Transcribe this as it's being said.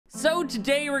So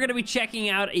today we're going to be checking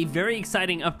out a very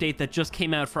exciting update that just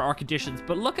came out for Ark Editions.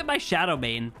 But look at my shadow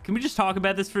mane. Can we just talk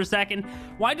about this for a second?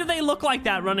 Why do they look like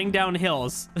that running down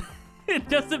hills? It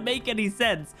doesn't make any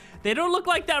sense. They don't look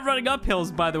like that running up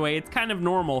hills, by the way. It's kind of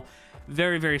normal.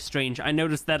 Very, very strange. I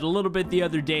noticed that a little bit the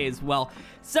other day as well.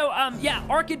 So, yeah,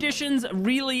 Ark Editions,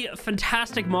 really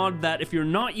fantastic mod that if you're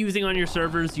not using on your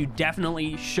servers, you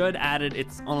definitely should add it.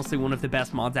 It's honestly one of the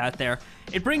best mods out there.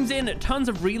 It brings in tons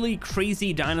of really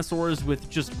crazy dinosaurs with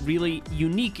just really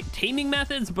unique taming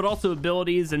methods, but also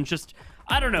abilities and just,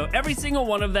 I don't know, every single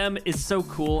one of them is so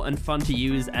cool and fun to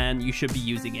use, and you should be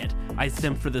using it. I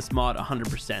simp for this mod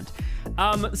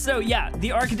 100%. So yeah,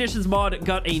 the Ark Editions mod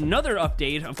got another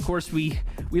update. Of course, we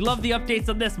love the updates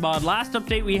on this mod. Last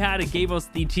update we had, it gave us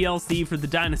the TLC for the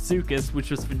Dinosaurs,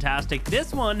 which was fantastic.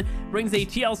 This one brings a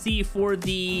TLC for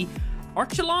the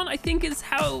Archelon, I think is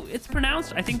how it's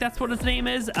pronounced. I think that's what his name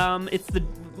is. It's the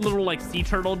little like sea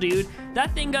turtle dude.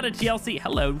 That thing got a TLC.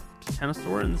 Hello,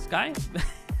 dinosaur in the sky.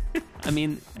 I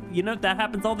mean, you know, that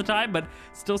happens all the time, but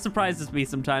still surprises me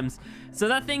sometimes. So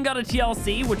that thing got a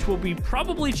TLC, which we'll be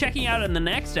probably checking out in the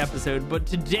next episode. But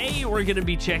today we're going to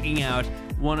be checking out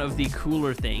one of the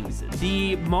cooler things.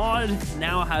 The mod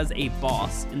now has a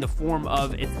boss in the form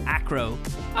of its Acro.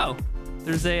 Oh,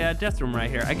 there's a death room right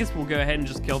here. I guess we'll go ahead and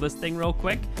just kill this thing real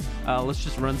quick. Let's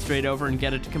just run straight over and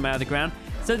get it to come out of the ground.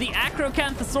 So the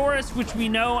Acrocanthosaurus, which we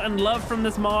know and love from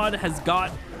this mod, has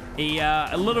got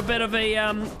a little bit of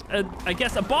I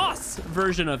guess a boss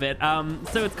version of it.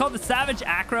 So it's called the Savage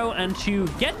Acro, and to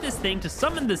get this thing, to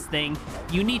summon this thing,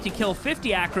 you need to kill 50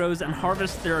 acros and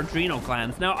harvest their adrenal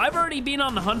glands. Now, I've already been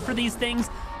on the hunt for these things.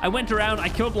 I went around, I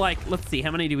killed like, let's see,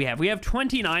 how many do we have? We have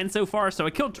 29 so far, so I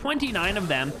killed 29 of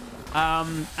them.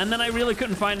 And then I really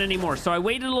couldn't find any more. So I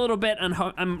waited a little bit, and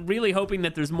I'm really hoping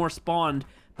that there's more spawned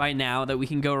by now that we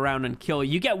can go around and kill.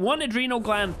 You get 1 adrenal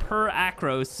gland per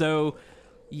acro, so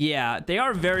yeah, they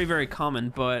are very, very common,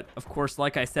 but of course,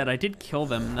 like I said, I did kill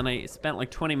them, and then I spent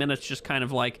like 20 minutes just kind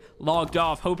of like logged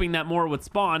off, hoping that more would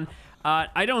spawn.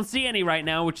 I don't see any right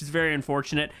now, which is very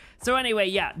unfortunate. So anyway,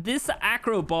 yeah, this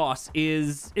Acro boss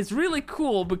is really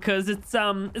cool because it's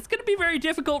gonna be very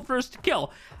difficult for us to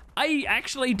kill. I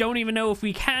actually don't even know if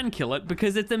we can kill it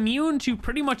because it's immune to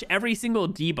pretty much every single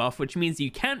debuff, which means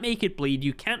you can't make it bleed,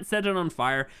 you can't set it on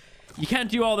fire, you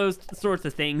can't do all those sorts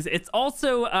of things. It's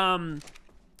also,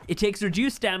 it takes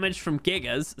reduced damage from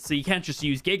Gigas, so you can't just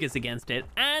use Gigas against it,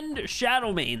 and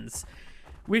Shadow Manes,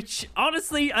 which,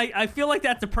 honestly, I feel like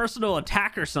that's a personal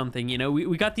attack or something, you know?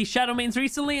 We got these Shadow Manes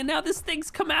recently, and now this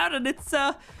thing's come out, and it's,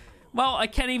 well, I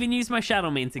can't even use my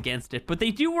Shadow Manes against it, but they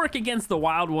do work against the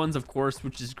wild ones, of course,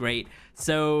 which is great.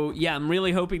 So, yeah, I'm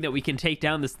really hoping that we can take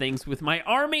down this thing with my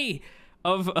army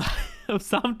of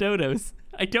Som Dodos.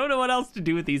 I don't know what else to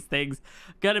do with these things.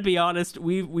 Gotta be honest,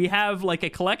 we have like a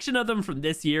collection of them from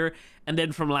this year and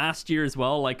then from last year as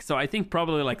well. Like, so I think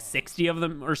probably like 60 of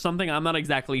them or something. I'm not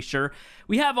exactly sure.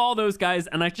 We have all those guys,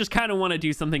 and I just kind of want to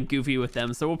do something goofy with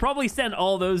them. So we'll probably send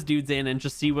all those dudes in and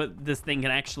just see what this thing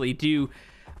can actually do.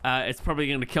 It's probably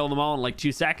going to kill them all in like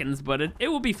 2 seconds, but it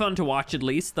will be fun to watch, at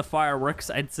least the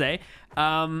fireworks, I'd say.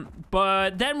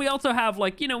 But then we also have,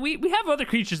 like, you know, we have other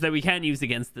creatures that we can use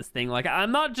against this thing. Like,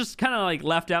 I'm not just kind of like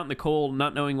left out in the cold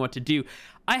not knowing what to do.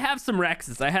 I have some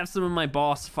Rexes. I have some of my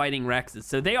boss fighting Rexes,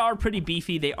 so they are pretty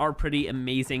beefy, they are pretty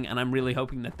amazing, and I'm really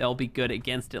hoping that they'll be good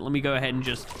against it. Let me go ahead and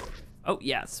just, oh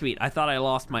yeah, sweet. I thought I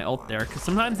lost my ult there, because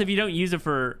sometimes if you don't use it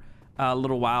for a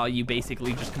little while, you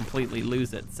basically just completely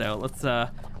lose it. So let's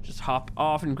just hop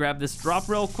off and grab this drop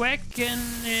real quick,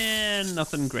 and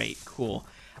nothing great. Cool.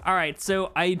 All right,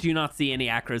 so I do not see any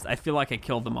acros. I feel like I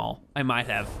killed them all. I might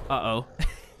have. Uh-oh.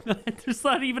 There's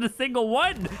not even a single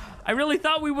one. I really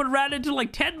thought we would have ran into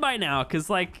like 10 by now, because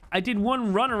like I did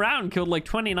one run around, killed like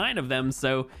 29 of them.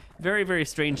 So very, very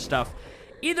strange stuff.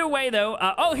 Either way though,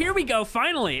 oh, here we go,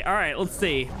 finally. All right, let's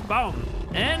see. Boom.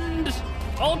 And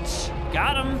ult.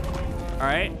 Got him. All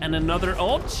right, and another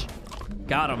ult.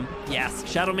 Got him. Yes,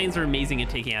 Shadow Manes are amazing at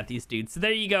taking out these dudes. So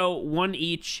there you go, 1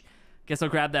 each. Guess I'll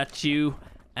grab that too.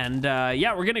 And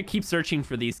yeah, we're gonna keep searching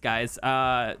for these guys.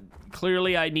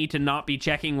 Clearly I need to not be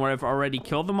checking where I've already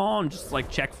killed them all and just like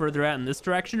check further out in this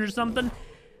direction or something.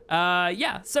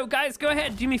 Yeah, so guys, go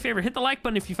ahead, do me a favor, hit the like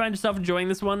button if you find yourself enjoying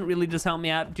this one. It really does help me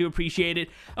out, do appreciate it.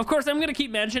 Of course, I'm gonna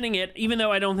keep mentioning it, even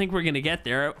though I don't think we're gonna get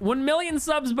there. 1 million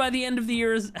subs by the end of the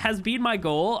year has been my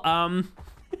goal.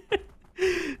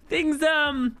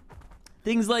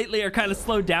 Things lately are kind of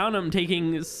slowed down. I'm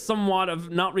taking somewhat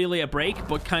of not really a break,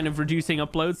 but kind of reducing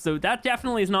uploads. So that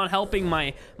definitely is not helping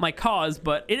my cause,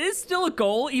 but it is still a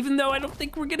goal, even though I don't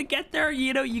think we're gonna get there.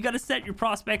 You know, you got to set your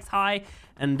prospects high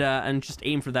and just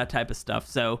aim for that type of stuff.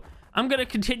 So I'm gonna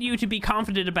continue to be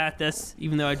confident about this,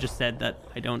 even though I just said that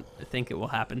I don't think it will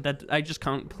happen. That I just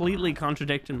completely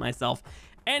contradicted myself.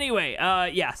 Anyway,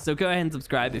 yeah, so go ahead and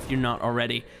subscribe if you're not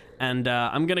already. And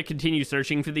I'm gonna continue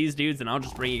searching for these dudes, and I'll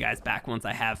just bring you guys back once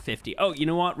I have 50. Oh, you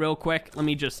know what, real quick, let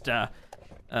me just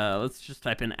let's just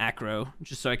type in acro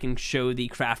just so I can show the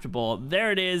craftable.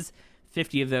 There it is.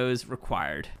 50 of those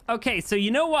required. Okay, so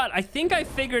you know what? I think I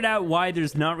figured out why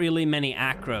there's not really many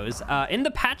acros. In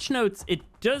the patch notes, it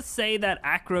does say that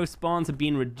acro spawns have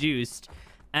been reduced.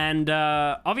 And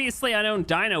obviously I don't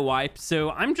dino wipe, so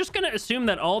I'm just gonna assume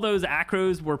that all those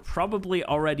acros were probably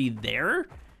already there.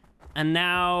 And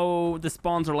now the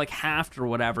spawns are like halved or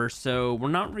whatever, so we're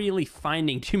not really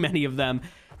finding too many of them.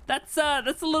 That's a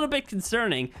little bit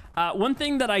concerning. One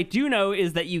thing that I do know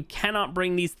is that you cannot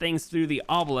bring these things through the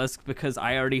obelisk because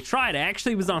I already tried. I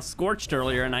actually was on Scorched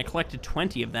earlier and I collected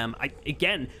 20 of them.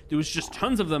 Again, there was just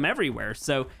tons of them everywhere,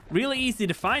 so really easy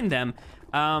to find them.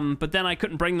 But then I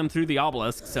couldn't bring them through the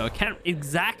obelisk, so I can't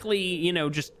exactly, you know,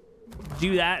 just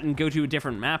do that and go to a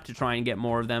different map to try and get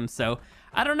more of them. So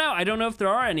I don't know. I don't know if there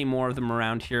are any more of them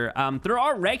around here. There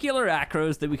are regular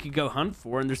acros that we could go hunt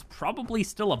for, and there's probably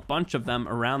still a bunch of them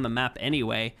around the map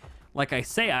anyway. Like I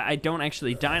say, I don't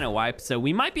actually dino wipe, so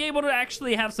we might be able to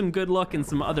actually have some good luck in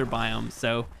some other biomes.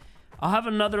 So I'll have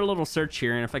another little search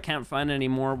here, and if I can't find any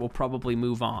more, we'll probably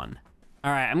move on.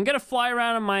 All right, I'm gonna fly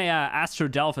around on my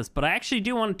Astrodelphus, but I actually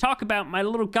do want to talk about my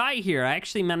little guy here. I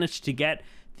actually managed to get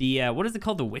the, what is it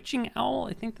called? The witching owl?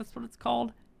 I think that's what it's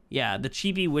called. Yeah, the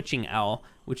chibi witching owl,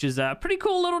 which is a pretty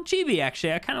cool little chibi,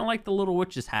 actually. I kind of like the little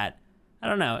witch's hat. I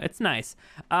don't know, it's nice.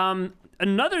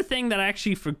 Another thing that I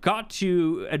actually forgot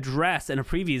to address in a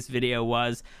previous video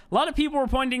was, a lot of people were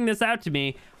pointing this out to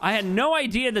me. I had no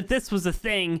idea that this was a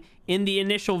thing in the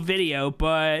initial video,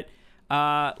 but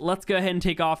let's go ahead and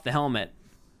take off the helmet.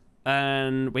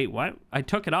 And wait, what? I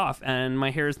took it off and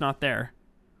my hair is not there.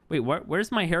 Wait, what?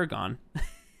 Where's my hair gone?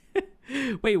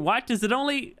 Wait, what? Does it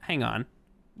only... Hang on.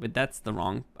 Wait, that's the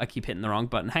wrong... I keep hitting the wrong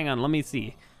button. Hang on, let me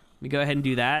see. Let me go ahead and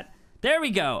do that. There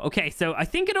we go. Okay, so I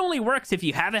think it only works if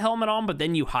you have a helmet on, but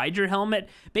then you hide your helmet.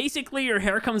 Basically, your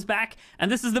hair comes back,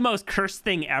 and this is the most cursed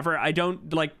thing ever. I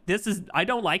don't like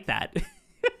that.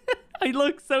 I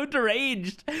look so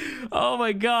deranged. Oh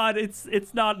my god,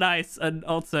 it's not nice. And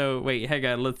also, wait, hang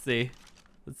on, let's see.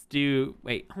 Let's do...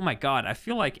 Wait, oh my god, I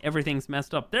feel like everything's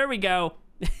messed up. There we go.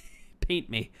 Paint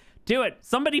me. Do it.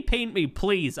 Somebody paint me,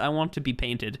 please. I want to be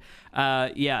painted.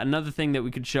 Yeah, another thing that we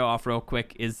could show off real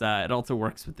quick is it also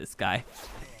works with this guy.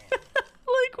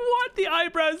 Like, what? The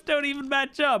eyebrows don't even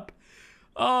match up.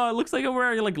 Oh, it looks like I'm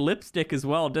wearing, like, lipstick as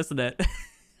well, doesn't it?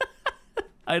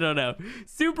 I don't know.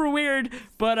 Super weird,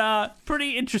 but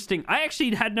pretty interesting. I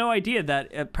actually had no idea that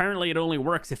apparently it only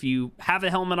works if you have a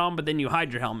helmet on, but then you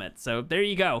hide your helmet. So there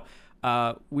you go.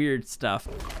 Weird stuff.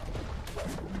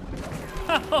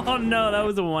 Oh no, that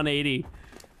was a 180.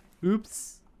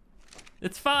 Oops.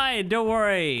 It's fine, don't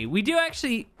worry. We do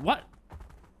actually... What?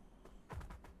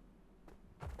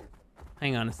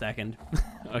 Hang on a second.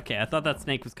 Okay, I thought that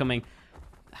snake was coming.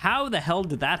 How the hell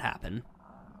did that happen?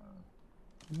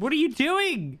 What are you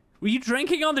doing? Were you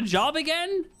drinking on the job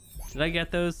again? Did I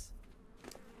get those?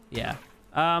 Yeah.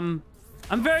 I'm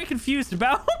very confused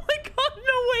about... Oh my god,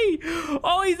 no way!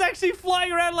 Oh, he's actually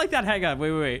flying around like that. Hang on,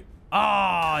 wait.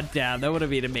 Oh, damn, that would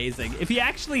have been amazing. If he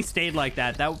actually stayed like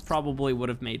that, that probably would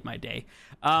have made my day.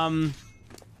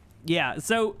 Yeah,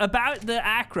 so about the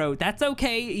acro, that's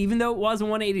okay, even though it was a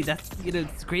 180. That's, you know,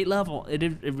 it's a great level.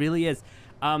 It really is.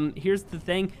 Here's the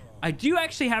thing. I do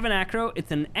actually have an acro.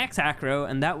 It's an X acro,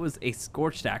 and that was a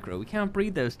scorched acro. We can't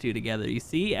breed those two together. You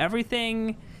see,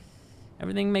 everything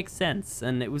makes sense,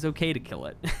 and it was okay to kill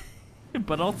it.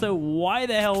 But also, why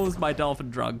the hell was my dolphin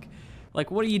drunk? Like,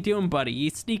 what are you doing, buddy? You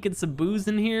sneaking some booze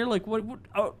in here? Like, what?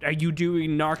 Oh, are you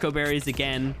doing narco berries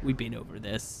again? We've been over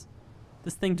this.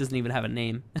 This thing doesn't even have a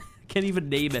name. Can't even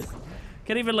name it.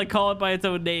 Can't even, like, call it by its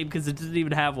own name because it doesn't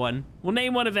even have one. We'll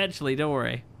name one eventually, don't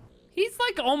worry. He's,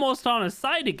 like, almost on his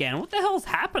side again. What the hell's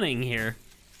happening here?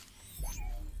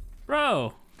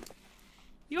 Bro.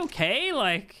 You okay?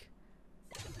 Like...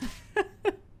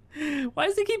 Why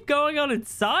does it keep going on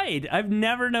its side? I've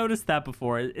never noticed that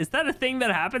before. Is that a thing that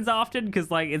happens often?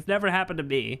 Because, like, it's never happened to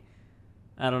me.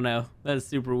 I don't know. That is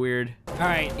super weird. All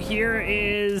right, here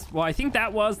is... Well, I think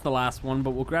that was the last one,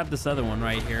 but we'll grab this other one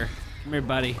right here. Come here,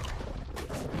 buddy.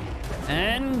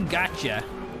 And gotcha.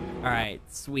 All right,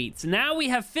 sweet. So now we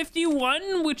have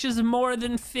 51, which is more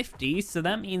than 50. So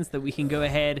that means that we can go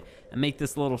ahead and make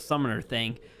this little summoner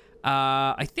thing.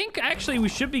 I think actually we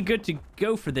should be good to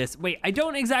go for this. Wait, I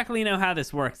don't exactly know how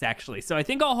this works actually. So I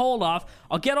think I'll hold off.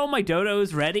 I'll get all my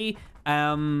dodos ready.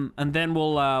 And then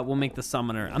we'll make the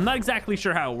summoner. I'm not exactly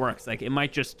sure how it works. Like it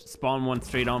might just spawn one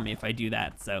straight on me if I do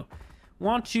that. So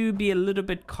want to be a little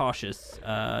bit cautious.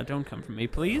 Don't come for me,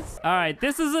 please. All right,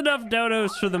 this is enough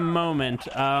dodos for the moment.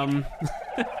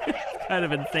 It's kind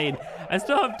of insane. I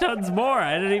still have tons more.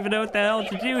 I don't even know what the hell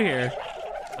to do here.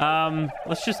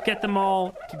 Let's just get them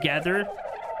all together.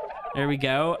 There we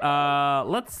go.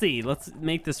 Let's see. Let's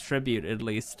make this tribute at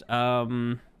least.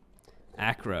 Acro.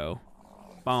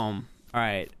 Boom. All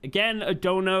right. Again, I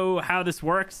don't know how this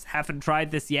works. Haven't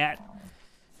tried this yet.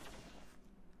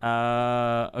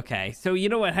 Okay. So you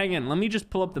know what? Hang on. Let me just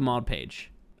pull up the mod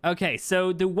page. Okay,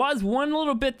 so there was one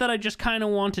little bit that I just kind of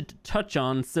wanted to touch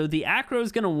on. So the Acro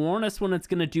is going to warn us when it's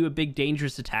going to do a big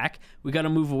dangerous attack. We got to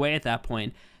move away at that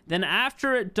point. Then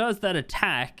after it does that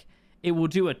attack, it will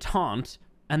do a taunt.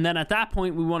 And then at that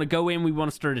point, we want to go in, we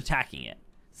want to start attacking it.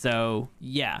 So,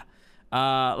 yeah.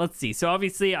 Let's see. So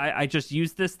obviously, I just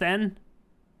used this then.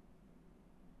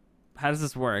 How does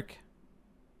this work?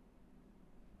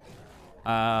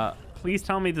 Please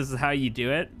tell me this is how you do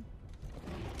it.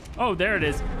 Oh, there it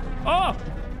is. Oh!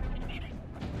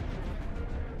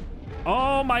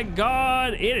 Oh my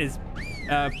god, it is...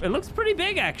 it looks pretty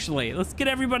big, actually. Let's get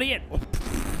everybody in.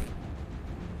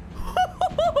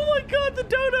 Oh my god, the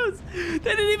dodos!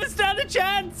 They didn't even stand a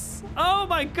chance! Oh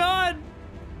my god!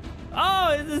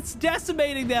 Oh, it's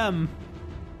decimating them!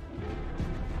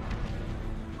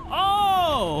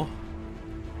 Oh!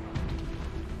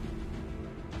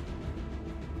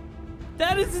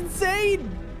 That is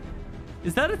insane!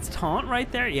 Is that its taunt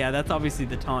right there? Yeah, that's obviously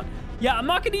the taunt. Yeah, I'm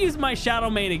not going to use my Shadow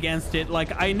Mane against it.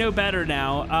 Like, I know better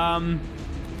now.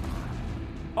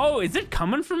 Oh, is it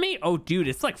coming for me? Oh, dude,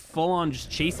 it's like full on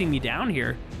just chasing me down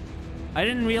here. I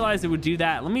didn't realize it would do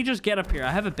that. Let me just get up here.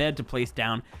 I have a bed to place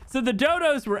down. So the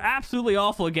dodos were absolutely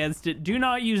awful against it. Do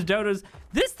not use dodos.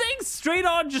 This thing's straight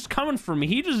on just coming for me.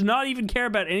 He does not even care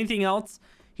about anything else.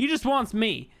 He just wants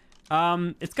me.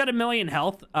 It's got 1,000,000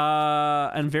 health,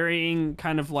 and varying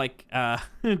kind of like,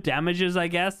 damages, I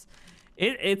guess.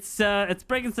 It's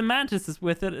breaking some mantises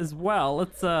with it as well.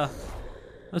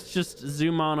 Let's just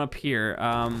zoom on up here.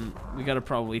 We gotta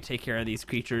probably take care of these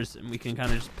creatures, and we can kind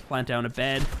of just plant down a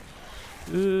bed.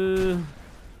 Ooh,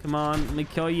 come on, let me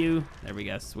kill you. There we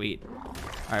go, sweet. All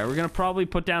right, we're gonna probably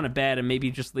put down a bed and maybe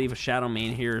just leave a Shadow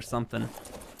Mane here or something.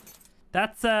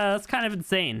 That's kind of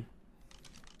insane.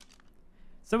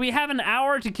 So we have an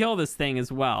hour to kill this thing as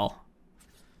well.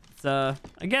 So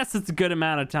I guess it's a good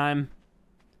amount of time.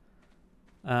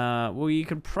 Well, you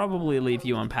could probably leave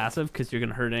you on passive because you're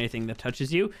gonna hurt anything that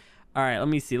touches you. All right, let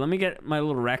me see. Let me get my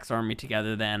little Rex army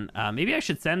together then. Maybe I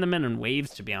should send them in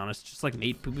waves, to be honest, just like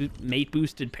mate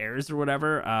boosted pairs or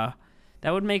whatever.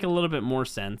 That would make a little bit more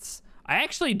sense. I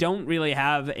actually don't really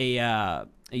have a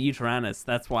E113.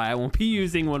 That's why I won't be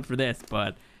using one for this,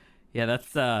 but. Yeah,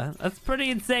 that's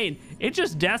pretty insane. It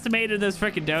just decimated those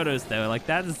freaking dodos, though. Like,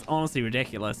 that is honestly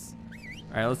ridiculous.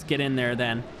 All right, let's get in there,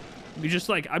 then. We just,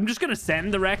 like, I'm just gonna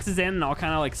send the Rexes in, and I'll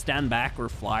kind of, like, stand back or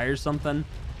fly or something.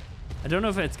 I don't know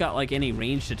if it's got, like, any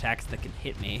ranged attacks that can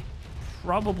hit me.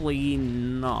 Probably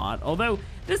not. Although,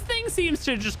 this thing seems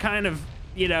to just kind of,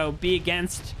 you know, be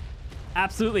against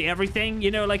absolutely everything.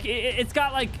 You know, like, it's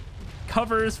got, like,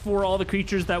 covers for all the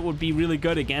creatures that would be really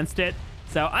good against it.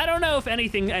 So I don't know if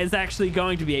anything is actually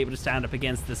going to be able to stand up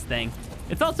against this thing.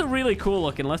 It's also really cool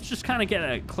looking. Let's just kind of get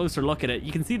a closer look at it.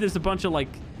 You can see there's a bunch of like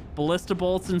ballista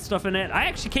bolts and stuff in it. I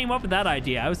actually came up with that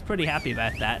idea. I was pretty happy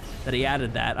about that he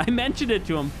added that. I mentioned it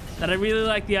to him that I really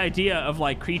like the idea of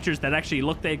like creatures that actually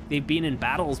look like they've been in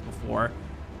battles before.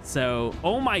 So,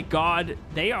 oh my god,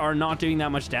 they are not doing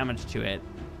that much damage to it.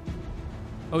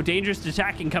 Oh, dangerous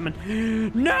attacking coming.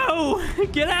 No!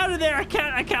 Get out of there! I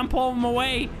can't pull them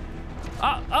away.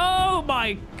 Oh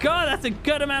my god, that's a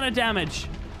good amount of damage.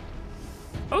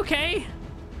 Okay.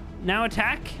 Now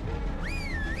attack.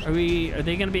 Are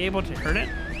they gonna be able to hurt it?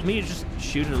 Let me just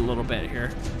shoot it a little bit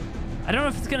here. I don't know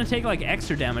if it's gonna take like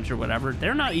extra damage or whatever.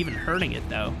 They're not even hurting it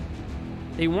though.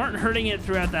 They weren't hurting it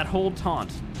throughout that whole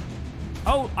taunt.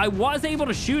 Oh, I was able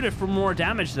to shoot it for more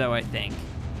damage though, I think.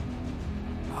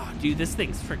 Oh, dude, this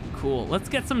thing's freaking cool. Let's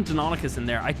get some Deinonychus in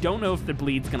there. I don't know if the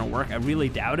bleed's gonna work. I really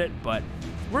doubt it, but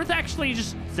worth actually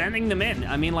just sending them in.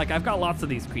 I mean, like, I've got lots of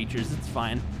these creatures. It's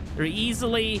fine. They're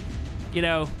easily, you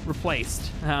know,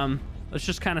 replaced. Let's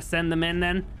just kind of send them in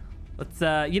then.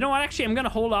 Let's, you know what? Actually, I'm going to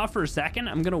hold off for a second.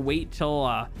 I'm going to wait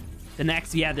till the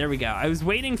next. Yeah, there we go. I was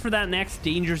waiting for that next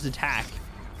dangerous attack.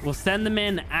 We'll send them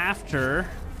in after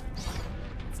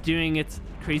it's doing its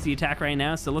crazy attack right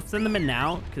now, so let's send them in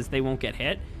now because they won't get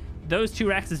hit. Those 2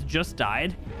 Rexes just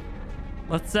died.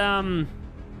 Let's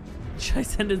should I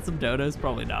send in some dodos?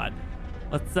 Probably not.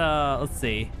 Let's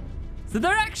see. So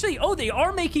they're actually, oh, they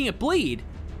are making it bleed.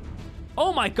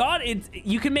 Oh my god,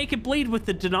 you can make it bleed with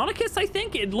the Deinonychus, I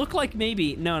think. It looked like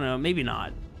maybe, no, maybe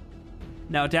not.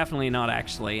 No, definitely not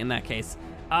actually in that case.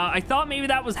 I thought maybe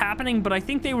that was happening, but I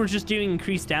think they were just doing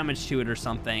increased damage to it or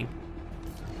something.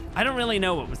 I don't really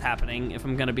know what was happening, if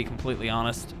I'm gonna be completely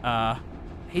honest. I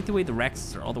hate the way the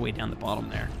Rexes are all the way down the bottom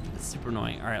there. It's super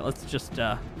annoying. All right, let's just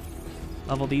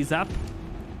level these up.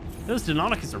 Those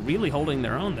Deinonychus are really holding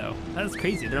their own though. That is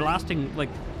crazy. They're lasting like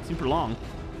super long.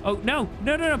 Oh, no,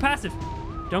 passive.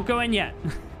 Don't go in yet.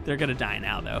 They're gonna die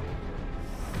now though.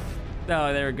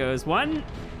 Oh, there it goes. 1.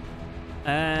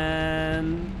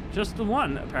 And just the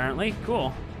 1, apparently.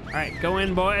 Cool. All right, go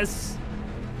in, boys.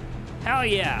 Hell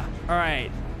yeah. All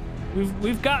right.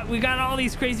 We got all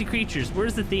these crazy creatures.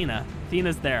 Where's Athena?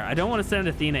 Athena's there. I don't want to send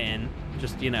Athena in,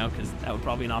 just, you know, because that would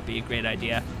probably not be a great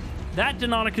idea. That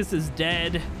Deinonychus is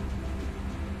dead.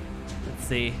 Let's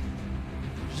see.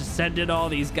 Just send in all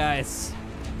these guys.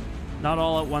 Not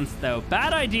all at once, though.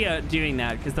 Bad idea doing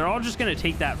that, because they're all just going to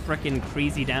take that freaking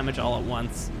crazy damage all at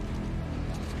once.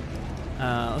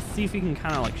 Let's see if we can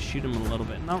kind of, like, shoot him a little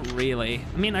bit. Not really.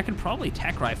 I mean, I could probably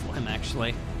tech rifle him,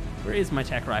 actually. Where is my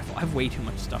tech rifle? I have way too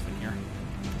much stuff in here.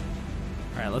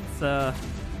 All right, let's,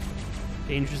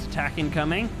 dangerous attack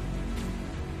incoming.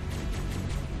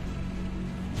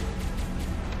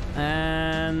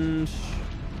 And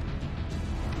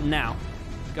now,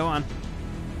 go on.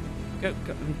 Go.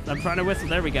 I'm trying to whistle.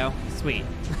 There we go. Sweet.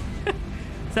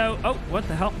 So, oh, what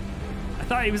the hell? I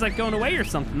thought he was like going away or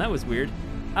something. That was weird.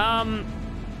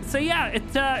 So yeah,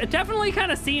 it definitely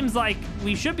kind of seems like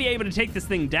we should be able to take this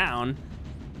thing down.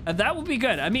 That would be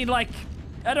good. I mean, like,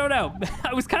 I don't know.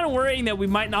 I was kind of worrying that we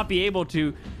might not be able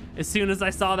to as soon as I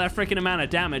saw that freaking amount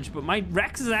of damage, but my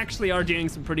Rexes actually are doing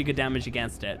some pretty good damage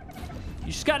against it.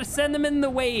 You just gotta send them in the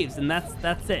waves, and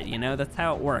that's it, you know? That's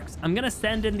how it works. I'm gonna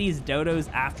send in these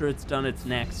dodos after it's done its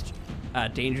next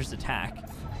dangerous attack.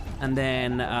 And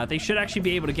then they should actually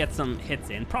be able to get some hits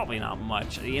in. Probably not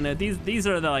much. You know, these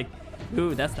are the, like,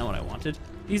 ooh, that's not what I wanted.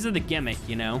 These are the gimmick,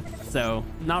 you know? So,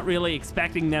 not really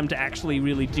expecting them to actually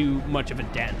really do much of a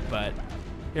dent, but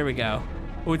here we go.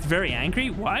 Oh, it's very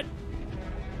angry? What?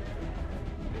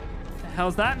 The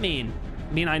hell's that mean?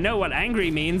 I mean, I know what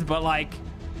angry means, but like,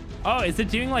 oh, is it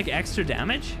doing like extra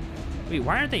damage? Wait,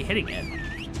 why aren't they hitting it?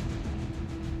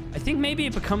 I think maybe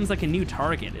it becomes like a new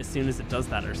target as soon as it does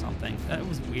that or something. That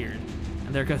was weird.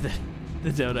 And there go the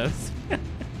dodos.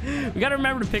 We gotta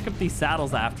remember to pick up these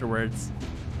saddles afterwards.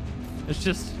 It's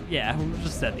just, yeah, we'll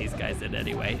just set these guys in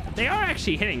anyway. They are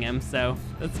actually hitting him, so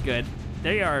that's good.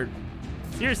 They are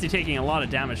seriously taking a lot of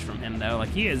damage from him though. Like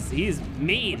he is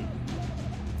mean.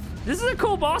 This is a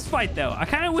cool boss fight though. I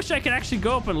kind of wish I could actually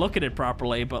go up and look at it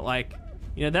properly, but like,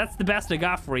 you know, that's the best I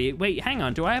got for you. Wait, hang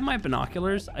on. Do I have my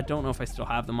binoculars? I don't know if I still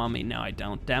have them on me. No, I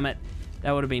don't. Damn it.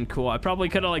 That would have been cool. I probably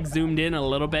could have like zoomed in a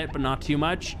little bit, but not too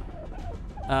much.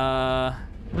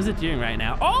 What is it doing right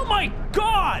now? Oh my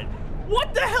God!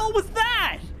 What the hell was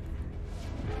that?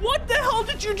 What the hell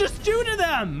did you just do to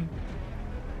them?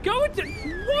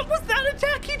 What was that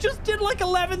attack? He just did like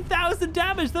 11,000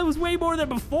 damage. That was way more than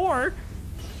before.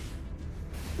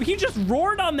 He just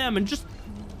roared on them and just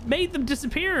made them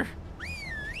disappear.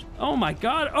 Oh my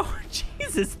God. Oh,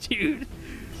 Jesus, dude.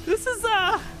 This is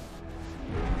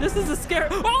a scary.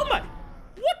 Oh my,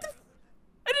 what the?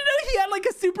 I didn't know he had like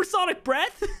a supersonic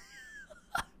breath.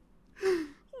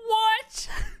 What?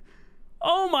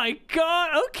 Oh my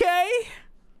God. Okay.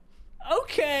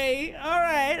 Okay. All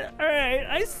right.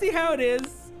 I see how it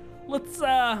is. Let's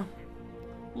not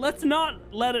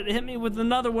let it hit me with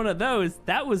another one of those.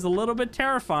 That was a little bit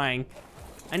terrifying.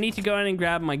 I need to go in and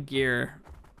grab my gear.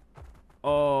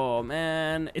 Oh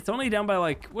man, it's only down by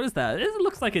like, what is that? It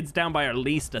looks like it's down by at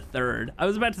least a third. I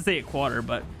was about to say a quarter,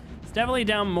 but it's definitely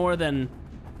down more than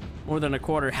a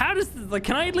quarter. How does this, like,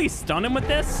 can I at least stun him with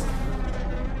this?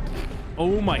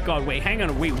 Oh my God, wait, hang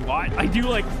on, wait, what? I do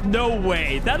like, no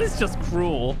way. That is just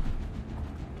cruel.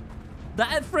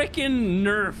 That freaking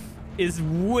nerf is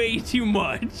way too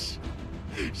much.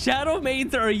 Shadow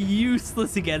Maidens are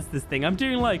useless against this thing. I'm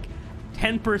doing like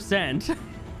 10%.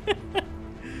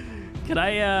 Can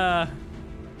I,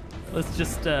 let's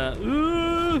just,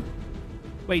 ooh.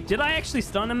 Wait, did I actually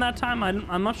stun him that time?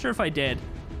 I'm not sure if I did.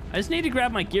 I just need to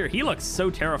grab my gear. He looks so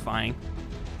terrifying.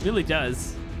 Really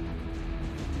does.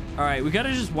 All right, we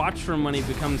gotta just watch for him when he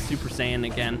becomes Super Saiyan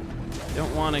again.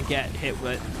 Don't want to get hit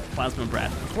with Plasma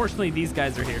Breath. Unfortunately, these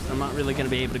guys are here, so I'm not really gonna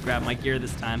be able to grab my gear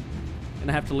this time.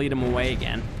 Gonna have to lead him away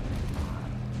again.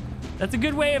 That's a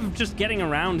good way of just getting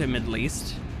around him, at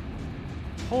least.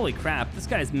 Holy crap, this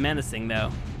guy's menacing,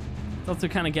 though. It's also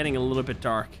kind of getting a little bit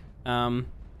dark.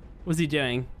 What's he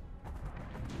doing?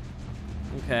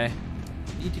 Okay.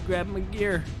 Need to grab my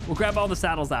gear. We'll grab all the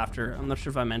saddles after. I'm not sure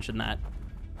if I mentioned that.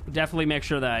 We'll definitely make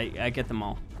sure that I get them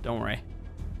all. Don't worry.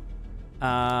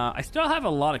 I still have a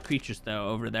lot of creatures, though,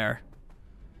 over there.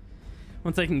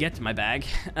 Once I can get to my bag.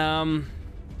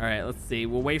 All right, let's see.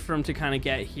 We'll wait for him to kind of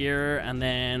get here, and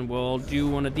then we'll do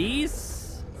one of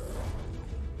these.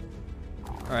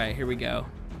 All right, here we go.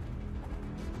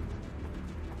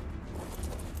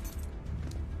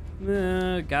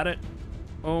 Got it.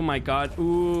 Oh my god.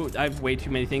 Ooh, I have way too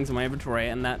many things in my inventory,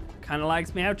 and that kind of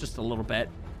lags me out just a little bit.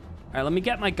 All right, let me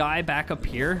get my guy back up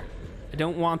here. I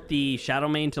don't want the Shadow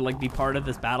Mane to like be part of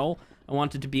this battle. I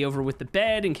want it to be over with the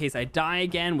bed in case I die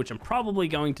again, which I'm probably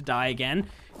going to die again,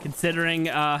 considering,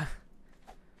 all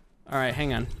right,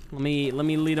 hang on. Let me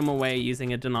lead him away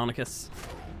using a Deinonychus.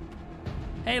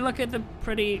 Hey, look at the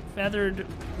pretty feathered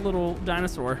little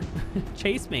dinosaur.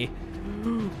 Chase me.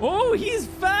 Oh, he's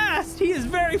fast. He is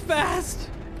very fast.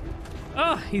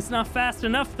 Oh, he's not fast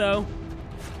enough, though.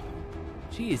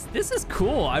 Jeez, this is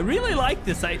cool. I really like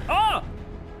this. Oh,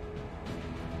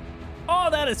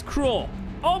 that is cruel.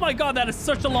 Oh my god, that is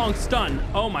such a long stun.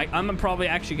 Oh my, I'm probably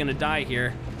actually gonna die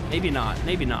here. Maybe not,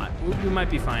 maybe not. We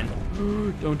might be fine.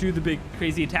 Don't do the big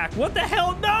crazy attack. What the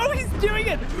hell? No, he's doing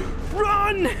it.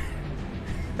 Run.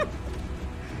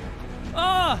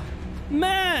 Oh,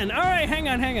 man. All right, hang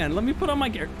on. Let me put on my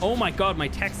gear. Oh my god, my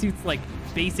tech suit's like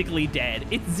basically dead.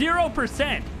 It's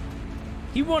 0%.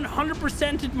 He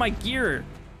 100%ed my gear.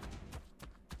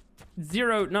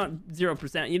 Not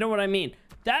 0%. You know what I mean?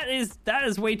 That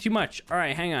is way too much. All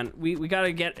right, hang on. We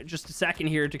gotta get just a second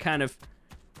here to kind of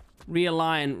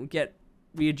realign, get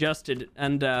readjusted,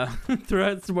 and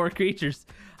throw out some more creatures.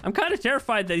 I'm kind of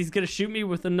terrified that he's gonna shoot me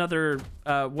with another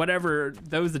whatever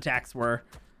those attacks were.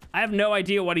 I have no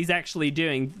idea what he's actually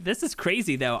doing. This is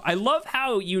crazy, though. I love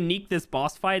how unique this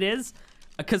boss fight is,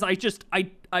 because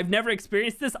I've never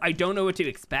experienced this. I don't know what to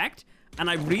expect, and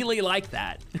I really like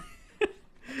that.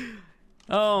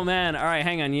 Oh man, all right,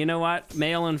 hang on. You know what?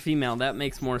 Male and female, that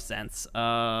makes more sense.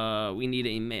 We need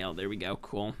a male. There we go.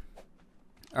 Cool.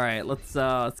 All right,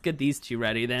 let's get these two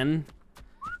ready then.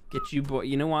 Get you boy.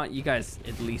 You know what? You guys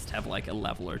at least have like a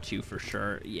level or two for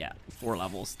sure. Yeah, 4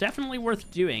 levels. Definitely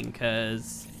worth doing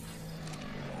because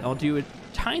I'll do a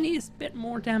tiniest bit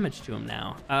more damage to him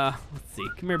now. Let's see.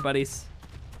 Come here, buddies.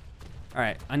 All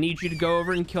right, I need you to go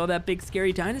over and kill that big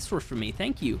scary dinosaur for me.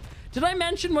 Thank you. Did I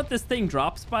mention what this thing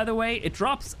drops, by the way? It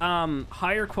drops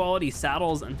higher quality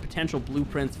saddles and potential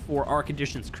blueprints for Ark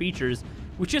Edition's creatures,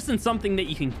 which isn't something that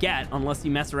you can get unless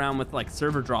you mess around with like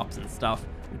server drops and stuff,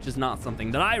 which is not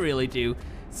something that I really do.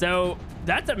 So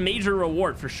that's a major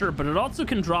reward for sure, but it also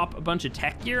can drop a bunch of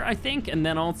tech gear, I think, and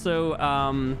then also,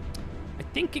 I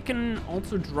think it can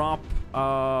also drop,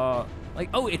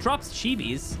 it drops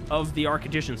chibis of the Ark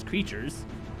Edition's creatures.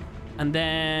 And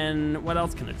then what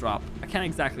else can it drop? I can't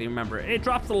exactly remember. It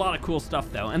drops a lot of cool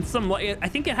stuff though. And I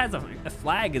think it has a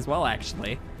flag as well,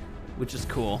 actually, which is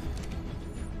cool.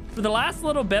 For the last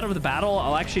little bit of the battle,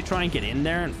 I'll actually try and get in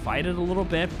there and fight it a little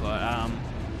bit. But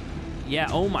yeah,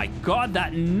 oh my god,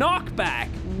 that knockback.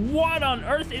 What on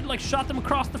earth? It like shot them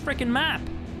across the freaking map.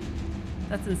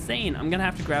 That's insane. I'm gonna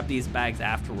have to grab these bags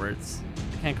afterwards.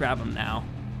 I can't grab them now.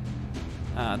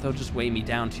 They'll just weigh me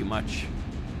down too much.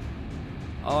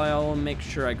 I'll make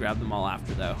sure I grab them all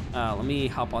after, though. Let me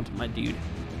hop onto my dude.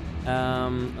 Let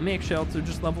me actually also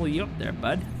just level you up there,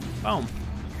 bud. Boom.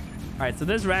 All right, so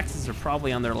those Rexes are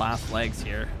probably on their last legs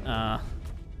here.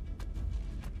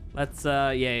 Let's,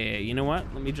 yeah, you know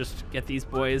what? Let me just get these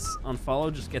boys on follow.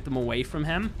 Just get them away from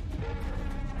him.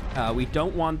 We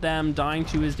don't want them dying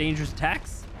to his dangerous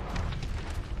attacks.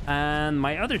 And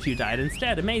my other two died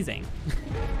instead. Amazing.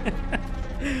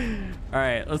 All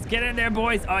right, let's get in there,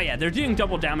 boys. Oh yeah, they're doing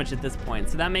double damage at this point,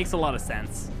 so that makes a lot of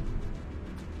sense.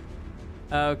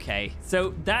 Okay,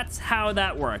 so that's how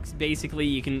that works. Basically,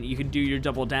 you can do your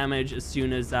double damage as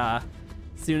soon as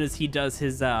he does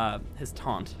his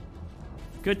taunt.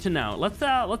 Good to know.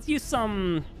 Let's use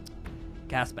some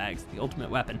gas bags, the ultimate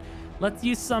weapon. Let's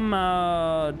use some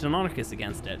Deinonychus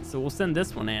against it. So we'll send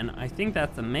this one in. I think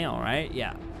that's a male, right?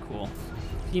 Yeah, cool.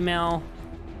 Female.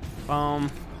 Boom.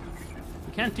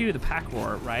 We can't do the pack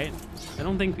roar, right? I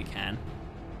don't think we can.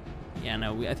 Yeah,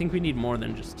 no, I think we need more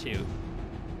than just 2.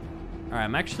 All right,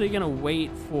 I'm actually gonna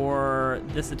wait for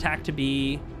this attack to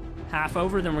be half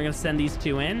over, then we're gonna send these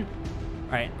 2 in.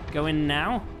 All right, go in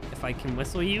now. If I can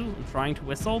whistle you, I'm trying to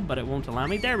whistle, but it won't allow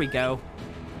me. There we go.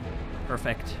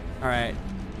 Perfect. All right.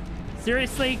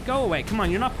 Seriously? Go away. Come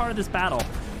on, you're not part of this battle.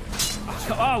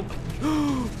 Oh,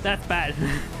 that's bad.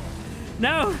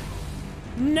 No.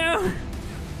 No.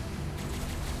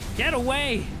 Get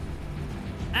away.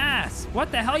 Ass.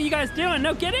 What the hell are you guys doing?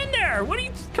 No, get in there. What are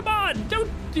you? Come on.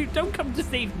 Don't come to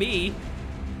save me.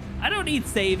 I don't need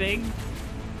saving.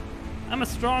 I'm a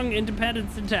strong,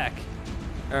 independent Syntac.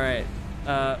 All right.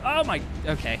 Oh my.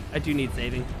 Okay. I do need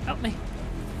saving. Help me.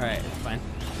 All right. It's fine.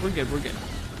 We're good. We're good.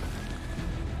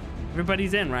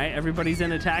 Everybody's in, right? Everybody's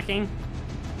in attacking.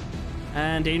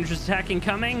 And dangerous attack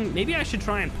incoming. Maybe I should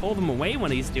try and pull them away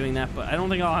when he's doing that, but I don't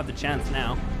think I'll have the chance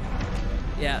now.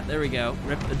 Yeah, there we go.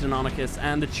 Rip the Deinonychus.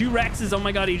 And the two Rexes, oh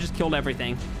my god, he just killed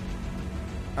everything.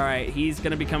 All right, he's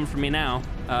gonna be coming for me now.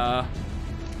 All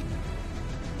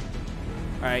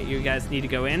right, you guys need to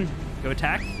go in. Go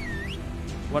attack.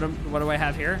 What do I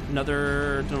have here?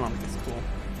 Another Deinonychus, cool.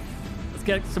 Let's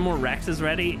get some more Rexes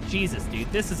ready. Jesus,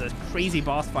 dude, this is a crazy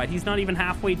boss fight. He's not even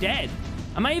halfway dead.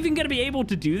 Am I even gonna be able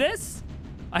to do this?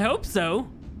 I hope so.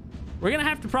 We're gonna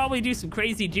have to probably do some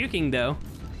crazy juking though,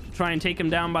 to try and take him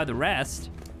down by the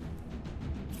rest.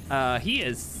 He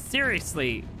is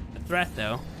seriously a threat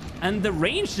though. And the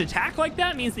ranged attack like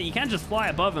that means that you can't just fly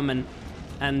above him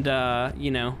and you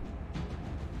know,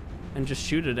 and just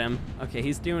shoot at him. Okay,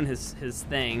 he's doing his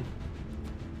thing.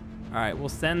 All right, we'll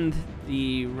send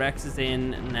the Rexes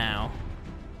in now.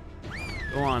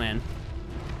 Go on in.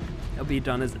 He'll be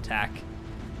done his attack.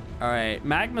 All right,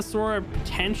 Magmasaur,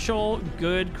 potential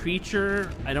good creature.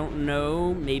 I don't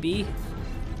know, maybe.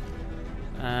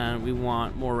 We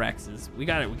want more Rexes. We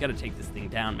gotta take this thing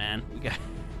down, man. We got.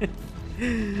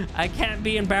 I can't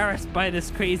be embarrassed by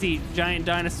this crazy giant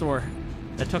dinosaur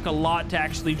that took a lot to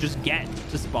actually just get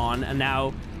to spawn, and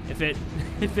now if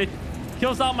it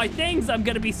kills all my things, I'm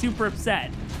gonna be super upset.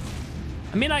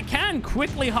 I mean, I can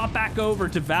quickly hop back over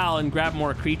to Val and grab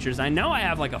more creatures. I know I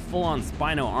have like a full-on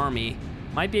Spino army.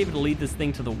 Might be able to lead this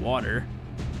thing to the water.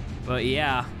 But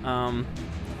yeah,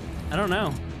 I don't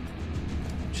know.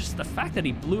 Just the fact that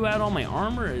he blew out all my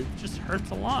armor, it just hurts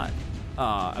a lot.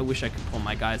 I wish I could pull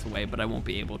my guys away, but I won't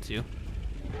be able to.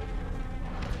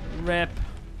 Rip,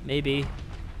 maybe.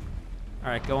 All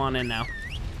right, go on in now.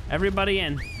 Everybody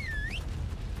in.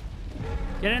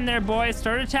 Get in there, boys,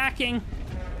 start attacking.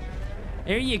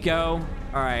 There you go.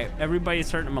 All right,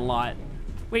 everybody's hurting him a lot.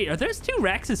 Wait, are those two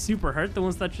Rexes super hurt, the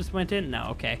ones that just went in? No,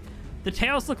 okay. The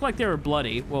tails look like they were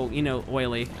bloody. Well, you know,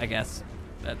 oily, I guess.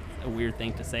 That's a weird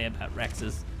thing to say about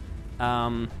Rexes.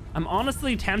 I'm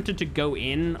honestly tempted to go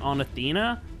in on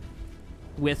Athena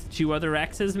with two other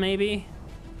Rexes, maybe.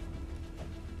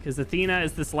 Because Athena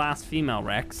is this last female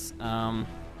Rex.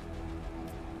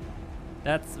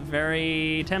 That's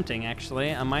very tempting,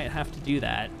 actually. I might have to do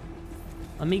that.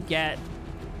 Let me get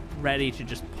ready to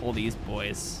just pull these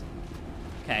boys.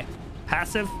 Okay,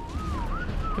 passive.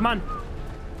 Come on.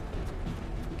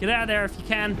 Get out of there if you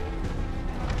can.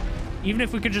 Even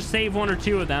if we could just save one or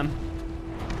two of them.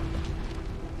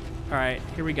 All right,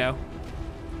 here we go.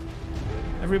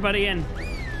 Everybody in.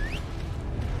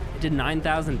 It did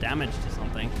 9,000 damage to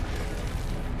something.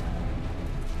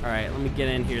 All right, let me get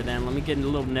in here then. Let me get a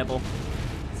little nibble.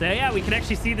 So yeah, we can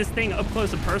actually see this thing up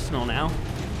close and personal now.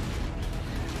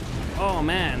 Oh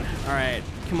man, all right,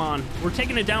 come on. We're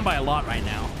taking it down by a lot right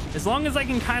now. As long as I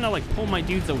can kind of like pull my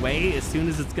dudes away as soon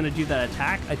as it's gonna do that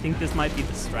attack, I think this might be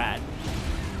the strat.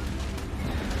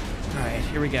 All right,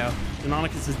 here we go.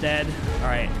 Deinonychus is dead. All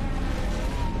right.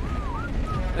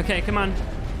 Okay, come on.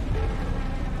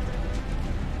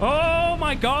 Oh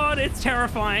my God, it's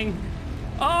terrifying.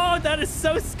 Oh, that is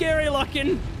so scary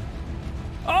looking.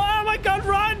 Oh my God,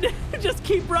 run! Just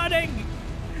keep running.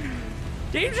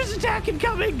 Dangerous attack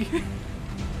incoming.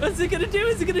 What's it gonna do?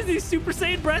 Is it gonna do Super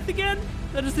Saiyan breath again?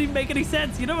 That doesn't even make any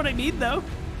sense. You know what I mean, though?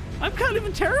 I'm kind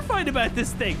of terrified about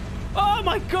this thing. Oh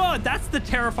my God, that's the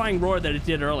terrifying roar that it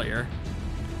did earlier.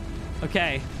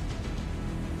 Okay.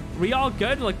 Are we all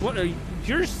good? Like, what are you?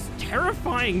 You're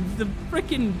terrifying. The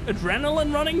freaking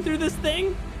adrenaline running through this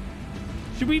thing?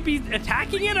 Should we be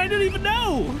attacking it? I don't even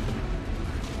know.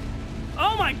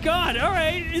 Oh my God, all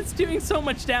right. It's doing so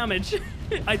much damage.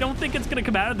 I don't think it's gonna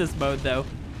come out of this mode though.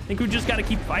 I think we just gotta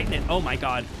keep fighting it. Oh my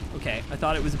God. Okay, I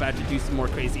thought it was about to do some more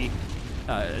crazy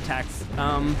attacks.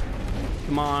 Come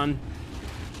on.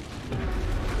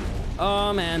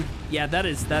 Oh man. Yeah, that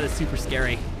is super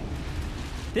scary.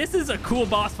 This is a cool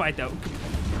boss fight though.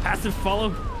 Passive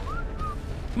follow.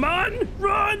 Come on,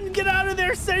 run, get out of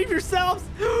there, save yourselves.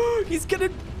 He's gonna,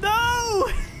 no,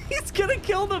 he's gonna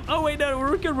kill them. Oh wait, no,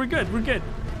 we're good, we're good, we're good.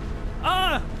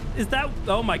 Is that,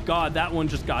 oh my God, that one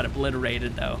just got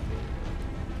obliterated though.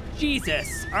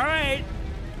 Jesus, all right.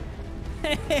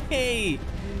 Hey!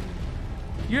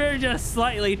 You're just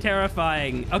slightly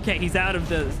terrifying. Okay, he's out of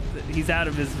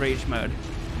his rage mode.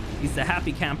 He's a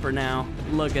happy camper now.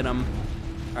 Look at him.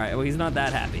 All right, well, he's not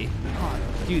that happy. Oh,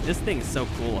 dude, this thing is so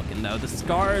cool looking, though. The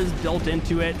scars built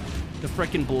into it, the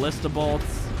frickin' ballista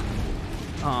bolts.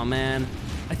 Oh, man.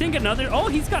 I think oh,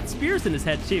 he's got spears in his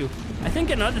head, too. I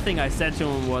think another thing I said to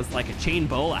him was, like, a chain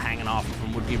bola hanging off of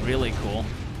him would be really cool.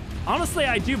 Honestly,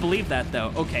 I do believe that,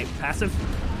 though. Okay, passive.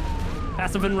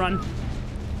 Passive and run.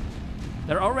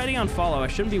 They're already on follow. I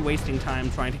shouldn't be wasting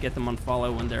time trying to get them on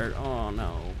follow when they're... Oh,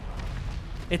 no.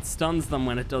 It stuns them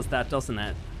when it does that, doesn't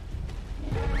it?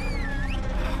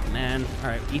 Oh, man. All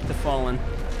right, eat the fallen.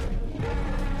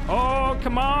 Oh,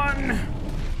 come on.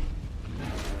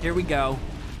 Here we go.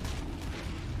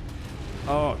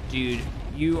 Oh, dude.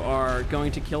 You are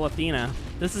going to kill Athena.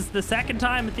 This is the second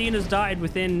time Athena's died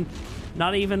within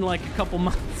not even like a couple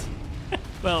months.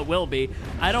 Well, it will be.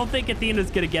 I don't think Athena's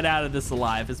going to get out of this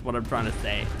alive is what I'm trying to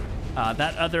say.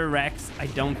 That other Rex, I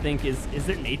don't think is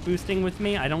it nate boosting with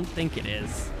me? I don't think it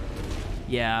is.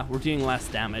 Yeah, we're doing less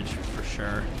damage for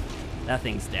sure. That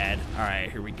thing's dead. All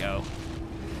right, here we go.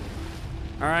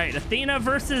 All right, Athena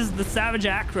versus the Savage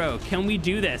Acro. Can we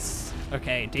do this?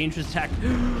 Okay, dangerous attack.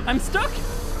 I'm stuck.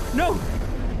 No.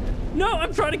 No,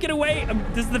 I'm trying to get away.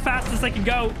 This is the fastest I can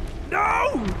go.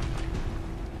 No.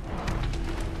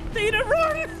 Athena,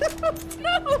 run.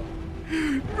 No.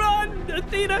 Run,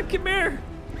 Athena, come here.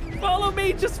 Follow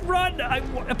me, just run.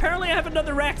 Apparently I have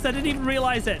another Rex. I didn't even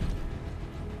realize it.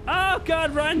 Oh,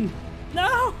 God, run.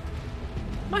 No.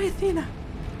 My Athena.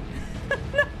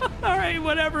 No. All right,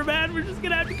 whatever, man. We're just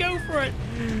going to have to go for it.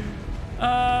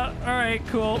 All right,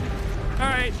 cool. All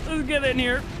right, let's get in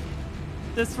here.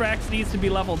 This Rex needs to be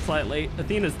leveled slightly.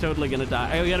 Athena's totally going to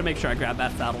die. I got to make sure I grab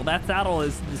that saddle. That saddle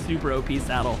is the super OP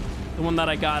saddle. The one that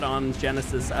I got on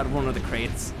Genesis out of one of the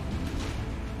crates.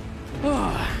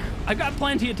 Oh, I've got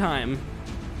plenty of time.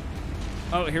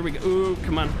 Oh, here we go. Ooh,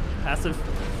 come on. Passive.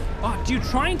 Oh, dude,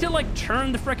 trying to, like,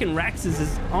 turn the frickin' Rexes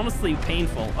is honestly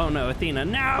painful. Oh, no, Athena.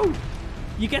 No!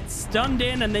 You get stunned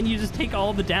in, and then you just take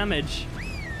all the damage.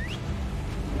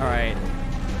 All right.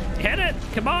 Hit it!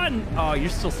 Come on! Oh, you're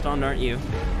still stunned, aren't you?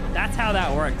 That's how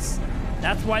that works.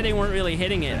 That's why they weren't really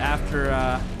hitting it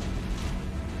after,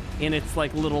 in its,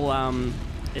 like, little,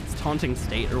 its taunting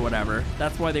state or whatever.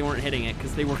 That's why they weren't hitting it,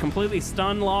 because they were completely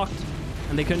stun locked,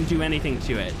 and they couldn't do anything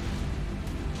to it.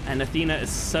 And Athena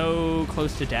is so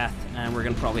close to death, and we're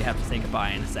gonna probably have to say goodbye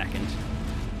in a second.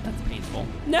 That's painful.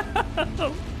 No!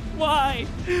 Why?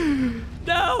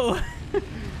 No!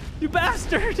 You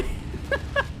bastard!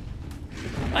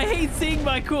 I hate seeing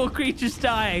my cool creatures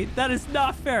die. That is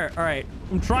not fair. All right,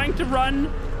 I'm trying to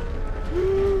run.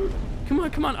 Come on,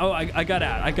 come on. Oh, I got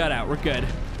out. I got out. We're good.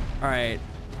 All right.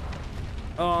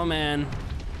 Oh, man.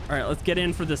 All right, let's get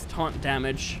in for this taunt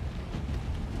damage.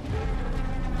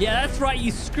 Yeah, that's right.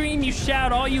 You scream, you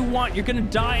shout all you want. You're gonna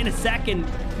die in a second.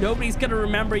 Nobody's gonna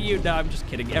remember you. No, I'm just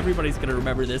kidding. Everybody's gonna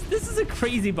remember this. This is a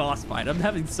crazy boss fight. I'm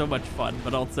having so much fun,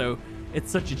 but also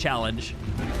it's such a challenge.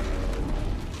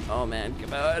 Oh man,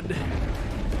 come on.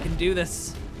 I can do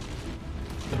this.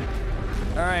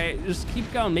 All right, just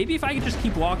keep going. Maybe if I could just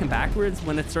keep walking backwards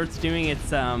when it starts doing its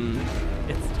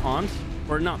taunt,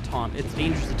 or not taunt, its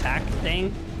dangerous attack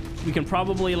thing, we can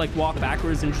probably like walk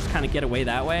backwards and just kind of get away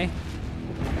that way.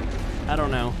 I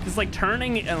don't know, because like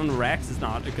turning on Rex is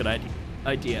not a good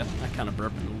idea. I kind of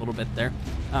burped a little bit there.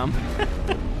 All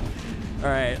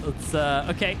right, let's,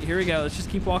 okay, here we go. Let's just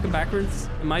keep walking backwards.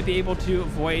 I might be able to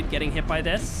avoid getting hit by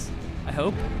this, I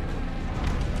hope.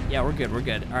 Yeah, we're good, we're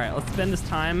good. All right, let's spend this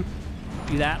time,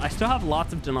 do that. I still have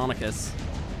lots of Deinonychus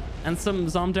and some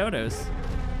Zomdodos.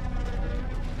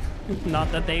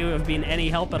 Not that they have been any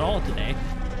help at all today.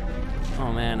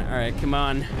 Oh man, all right, come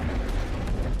on.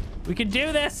 We can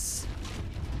do this.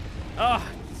 Oh,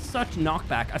 such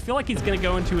knockback. I feel like he's gonna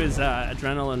go into his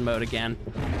adrenaline mode again.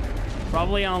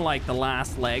 Probably on like the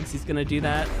last legs, he's gonna do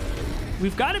that.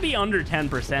 We've got to be under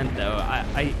 10% though.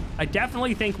 I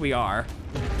definitely think we are.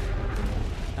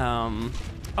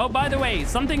 Oh, by the way,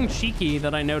 something cheeky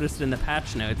that I noticed in the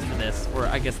patch notes for this, or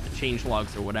I guess the change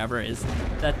logs or whatever, is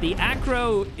that the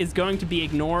Acro is going to be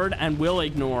ignored and will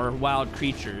ignore wild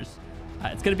creatures.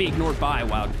 It's going to be ignored by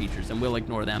wild creatures and will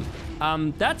ignore them.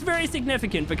 That's very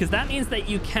significant because that means that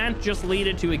you can't just lead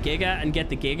it to a Giga and get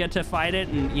the Giga to fight it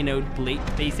and, you know,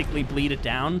 basically bleed it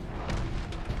down.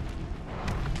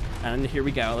 And here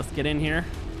we go. Let's get in here.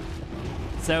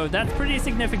 So that's pretty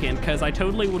significant because I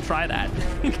totally will try that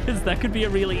because that could be a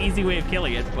really easy way of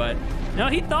killing it. But no,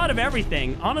 he thought of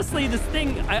everything. Honestly, this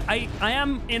thing, I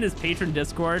am in his patron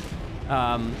Discord.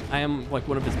 I am like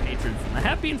one of his patrons. And I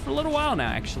have been for a little while now,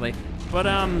 actually. But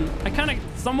I kind of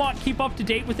somewhat keep up to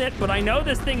date with it, but I know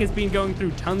this thing has been going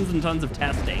through tons and tons of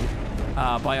testing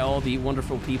by all the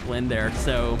wonderful people in there.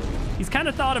 So he's kind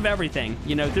of thought of everything.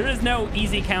 You know, there is no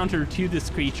easy counter to this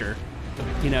creature.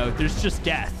 You know, there's just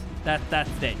death.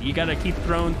 That's it. You got to keep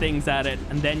throwing things at it,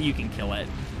 and then you can kill it.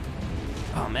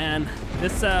 Oh man,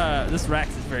 this Rex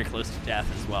is very close to death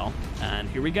as well. And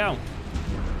here we go.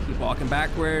 Keep walking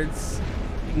backwards.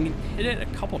 You can hit it a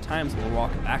couple times while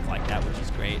walking back like that, which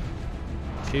is great.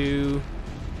 2,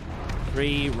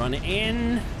 3, run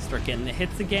in. Start getting the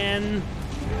hits again.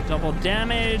 Double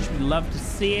damage. We love to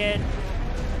see it.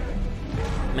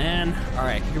 Man. All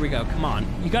right, here we go. Come on.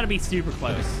 You got to be super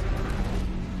close.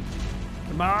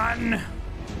 Come on.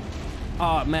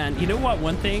 Oh man, you know what?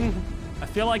 One thing. I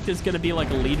feel like there's going to be like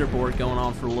a leaderboard going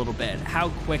on for a little bit. How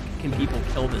quick can people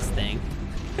kill this thing?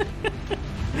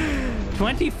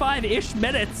 25-ish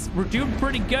minutes. We're doing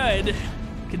pretty good,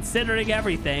 considering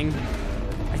everything.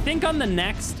 I think on the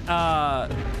next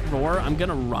roar, I'm going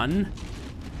to run.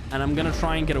 And I'm going to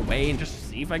try and get away and just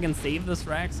see if I can save this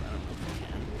Rex. I don't know if I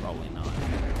can. Probably not.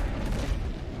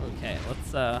 Okay,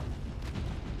 let's...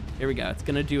 Here we go. It's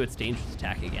going to do its dangerous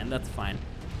attack again. That's fine.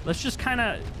 Let's just kind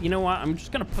of, you know what? I'm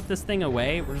just going to put this thing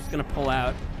away. We're just going to pull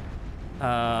out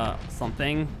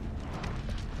something.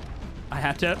 I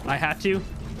had to.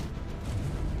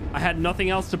 I had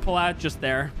nothing else to pull out just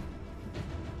there.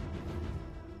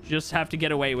 Just have to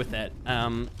get away with it.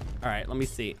 All right, let me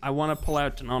see. I want to pull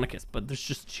out Deinonychus, but there's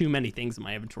just too many things in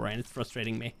my inventory, and it's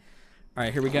frustrating me. All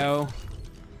right, here we go.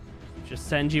 Just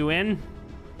send you in.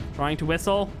 Trying to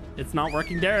whistle. It's not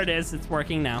working. There it is. It's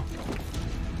working now.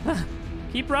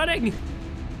 Keep running.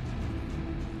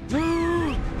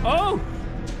 Oh!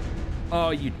 Oh,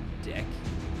 you dick.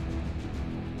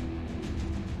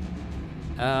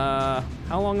 How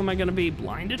long am I gonna be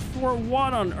blinded for?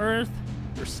 What on earth?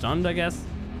 Or stunned, I guess.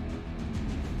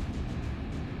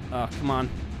 Oh, come on.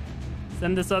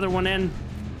 Send this other one in.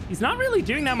 He's not really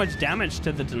doing that much damage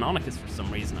to the Deinonychus for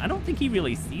some reason. I don't think he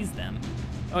really sees them.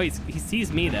 Oh, he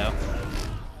sees me though.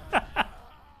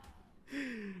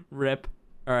 Rip.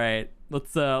 All right,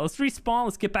 let's respawn.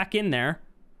 Let's get back in there.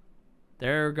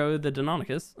 There go the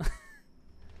Deinonychus.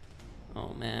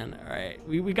 Oh man. All right,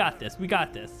 we got this. We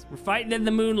got this. We're fighting in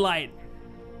the moonlight.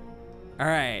 All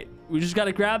right, we just got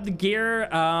to grab the gear.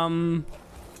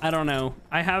 I don't know.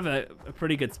 I have a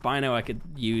pretty good Spino I could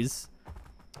use.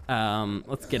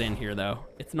 Let's get in here though.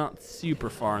 It's not super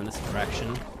far in this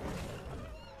direction.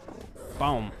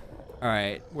 Boom. All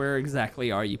right, where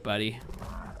exactly are you, buddy?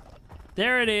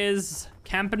 There it is,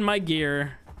 camping my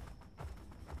gear.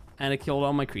 And it killed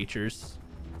all my creatures.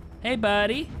 Hey,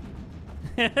 buddy.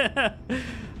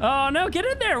 Oh, no, get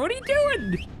in there. What are you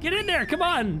doing? Get in there, come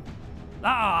on.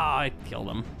 Ah, I killed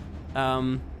him.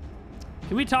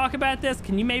 Can we talk about this?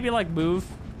 Can you maybe, like, move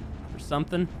or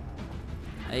something?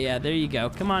 Yeah, there you go.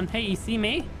 Come on. Hey, you see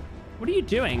me? What are you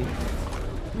doing?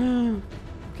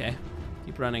 Okay,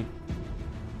 keep running.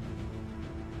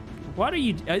 What are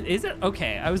you, is it?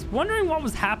 Okay, I was wondering what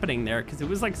was happening there because it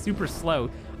was like super slow.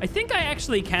 I think I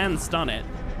actually can stun it.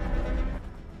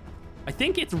 I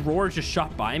think its roar just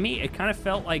shot by me. It kind of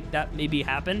felt like that maybe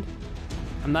happened.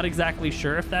 I'm not exactly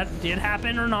sure if that did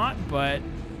happen or not, but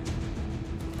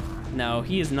no,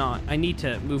 he is not. I need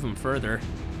to move him further.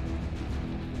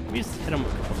 Let me just hit him a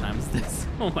couple times. This,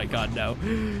 oh my God, no.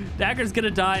 Dagger's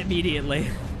gonna die immediately.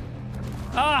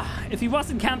 Ah, if he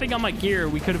wasn't camping on my gear,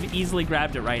 we could have easily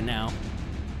grabbed it right now.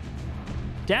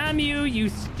 Damn you, you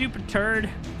stupid turd.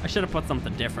 I should have put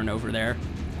something different over there.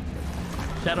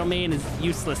 Shadow Mane is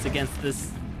useless against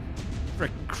this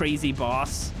frick crazy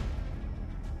boss.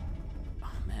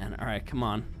 Oh man, all right, come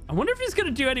on. I wonder if he's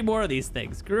gonna do any more of these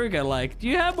things. Garuga, like, do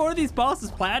you have more of these bosses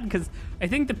planned? Because I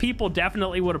think the people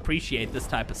definitely would appreciate this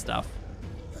type of stuff.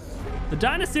 The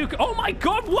Dinosaur, oh my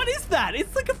God, what is that?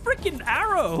 It's like a freaking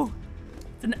arrow.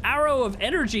 It's an arrow of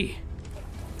energy.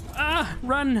 Ah,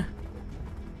 run.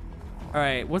 All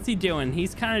right, what's he doing?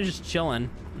 He's kind of just chilling.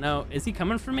 No, is he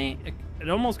coming for me? It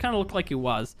almost kind of looked like he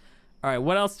was. All right,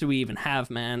 what else do we even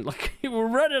have, man? Like, we're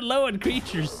running low on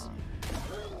creatures.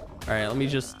 All right, let me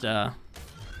just, here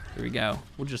we go.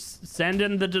 We'll just send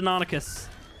in the Deinonychus.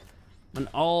 When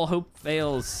all hope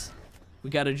fails, we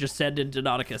gotta just send in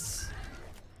Deinonychus.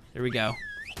 There we go.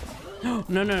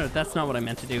 No, that's not what I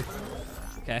meant to do.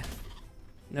 Okay.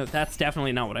 No, that's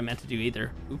definitely not what I meant to do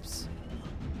either. Oops.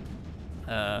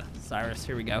 Cyrus,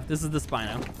 here we go. This is the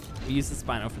Spino. We use the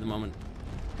Spino for the moment.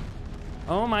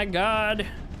 Oh my God.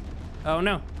 Oh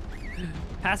no.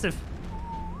 Passive.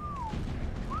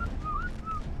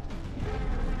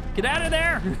 Get out of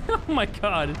there. Oh my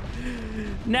God.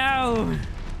 No.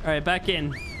 All right, back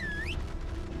in.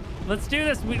 let's do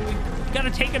this. We gotta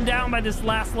take him down by this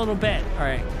last little bit. All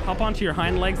right, hop onto your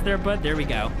hind legs there, bud. There we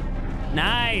go.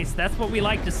 Nice, that's what we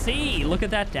like to see. Look at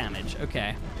that damage,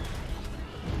 okay.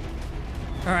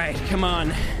 All right, come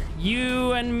on.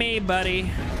 You and me, buddy.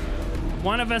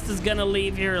 One of us is gonna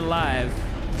leave here alive.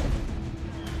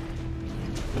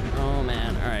 Oh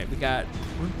man, all right, we got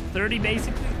 30,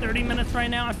 basically 30 minutes right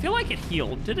now. I feel like it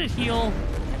healed. Did it heal?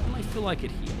 I feel like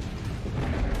it healed.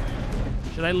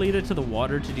 Should I lead it to the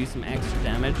water to do some extra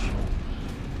damage?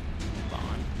 Come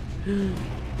on.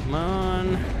 Come on.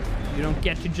 You don't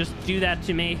get to just do that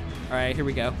to me. All right, here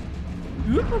we go.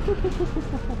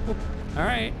 All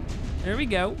right, there we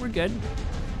go. We're good.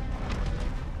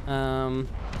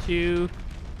 2,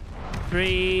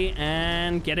 3,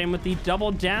 and get in with the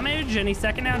double damage any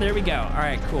second now. There we go. All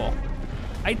right, cool.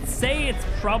 I'd say it's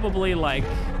probably like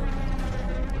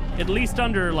at least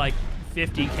under like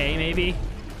 50K, maybe.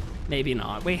 Maybe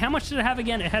not. Wait, how much did it have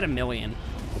again? It had 1 million.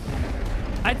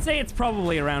 I'd say it's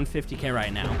probably around 50K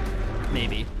right now.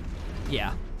 Maybe.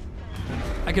 Yeah.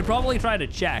 I could probably try to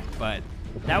check, but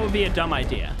that would be a dumb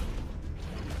idea.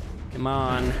 Come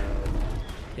on.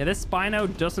 Yeah, this Spino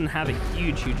doesn't have a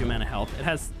huge amount of health. It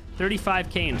has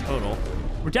 35K in total.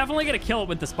 We're definitely gonna kill it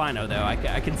with the Spino, though.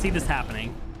 I can see this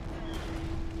happening.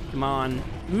 Come on.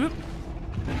 Oop.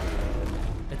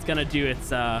 It's gonna do its,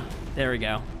 there we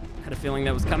go. Had a feeling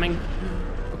that was coming.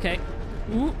 Okay.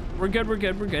 Ooh, we're good, we're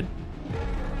good, we're good.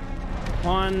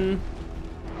 1,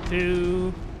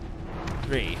 2,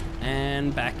 3,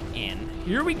 and back in.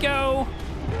 Here we go.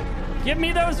 Give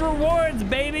me those rewards,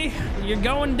 baby. You're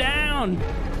going down.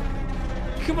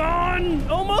 Come on,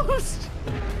 almost.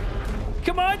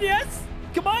 Come on, yes.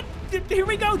 Come on, here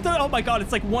we go. Oh my God,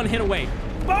 it's like one hit away.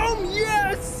 Boom,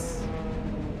 yes.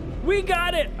 We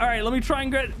got it. All right, let me try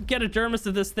and get a dermis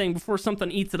of this thing before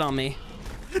something eats it on me.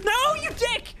 No, you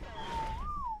dick.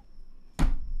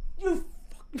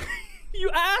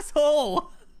 You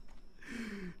asshole.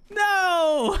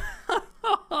 No.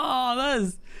 Oh, that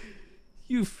is,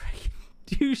 you freaking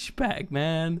douchebag,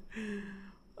 man.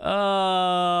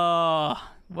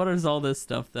 What is all this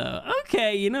stuff, though?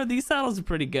 Okay, you know, these saddles are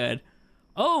pretty good.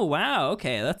 Oh, wow.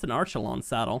 Okay, that's an Archelon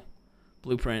saddle.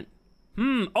 Blueprint.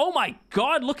 Oh my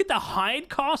God, look at the hide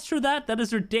cost for that. That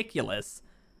is ridiculous.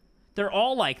 They're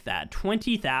all like that.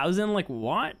 20,000, like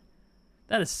what?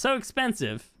 That is so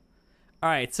expensive. All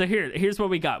right, so here's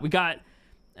what we got. We got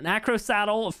an Acro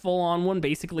saddle, a full-on one,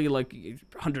 basically like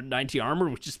 190 armor,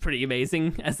 which is pretty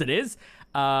amazing as it is.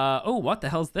 Oh, what the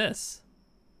hell's this?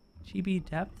 GB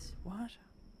depths, what?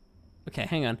 Okay,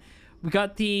 hang on. We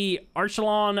got the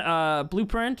Archelon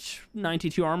blueprint,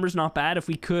 92 armor's not bad. If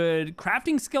we could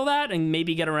crafting skill that and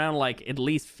maybe get around like at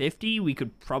least 50, we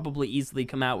could probably easily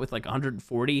come out with like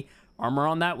 140 armor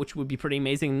on that, which would be pretty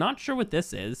amazing. Not sure what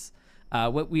this is.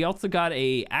 We also got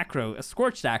a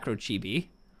scorched Acro chibi.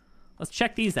 Let's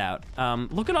check these out.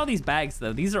 Look at all these bags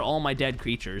though. These are all my dead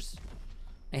creatures.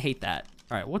 I hate that.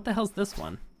 All right, what the hell's this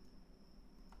one?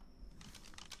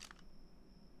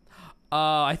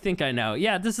 I think I know.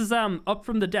 Yeah, this is Up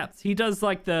From the Depths. He does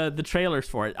like the trailers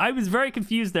for it. I was very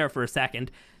confused there for a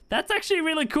second. That's actually a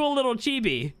really cool little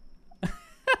chibi.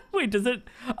 Wait, does it?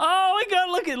 Oh my God,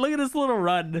 look at this little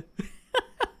run.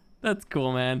 That's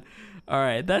cool, man. All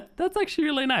right, that's actually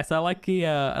really nice. I like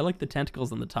the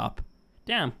tentacles on the top.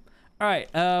 Damn. All right,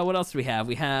 what else do we have?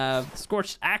 We have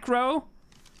Scorched Acro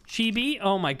chibi.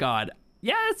 Oh my God.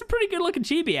 Yeah, it's a pretty good looking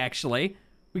chibi actually.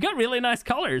 We got really nice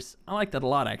colors. I like that a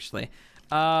lot, actually.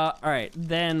 All right,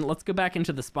 then let's go back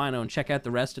into the Spino and check out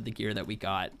the rest of the gear that we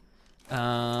got.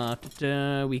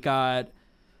 We got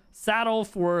saddle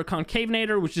for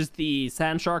Concavenator, which is the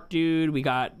Sand Shark dude. We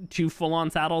got 2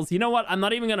 full-on saddles. You know what? I'm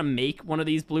not even gonna make one of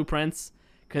these blueprints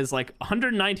because like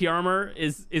 190 armor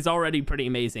is already pretty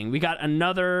amazing. We got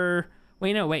another.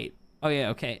 Wait, no, wait. Oh yeah,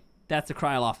 okay. That's a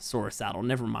Cryolophosaurus saddle.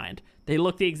 Never mind. They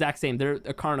look the exact same. They're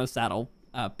a Carno saddle,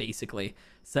 basically.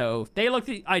 So they look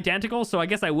identical, so I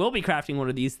guess I will be crafting one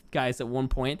of these guys at one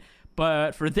point.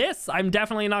 But for this, I'm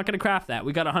definitely not going to craft that.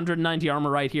 We got 190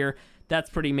 armor right here. That's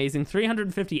pretty amazing.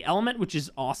 350 element, which is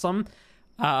awesome.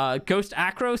 Ghost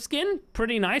Acro skin,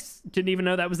 pretty nice. Didn't even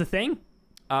know that was a thing.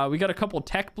 We got a couple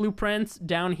tech blueprints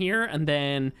down here, and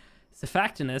then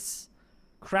Cephactinus,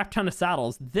 crap ton of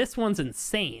saddles. This one's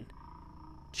insane.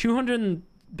 200,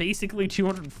 basically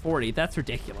 240. That's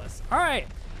ridiculous. All right,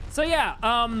 so yeah,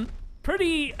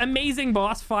 pretty amazing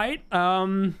boss fight.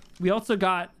 We also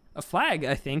got a flag,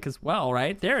 I think, as well,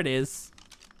 right? There it is.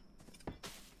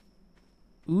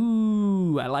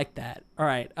 Ooh, I like that. All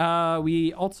right,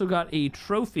 we also got a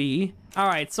trophy. All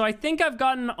right, so I think I've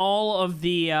gotten all of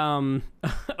the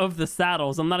of the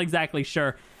saddles. I'm not exactly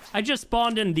sure. I just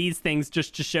spawned in these things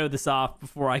just to show this off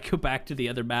before I go back to the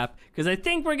other map, because I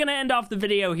think we're gonna end off the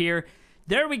video here.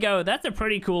 There we go. That's a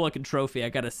pretty cool looking trophy, I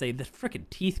gotta say. The freaking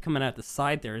teeth coming out the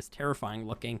side there is terrifying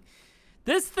looking.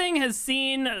 This thing has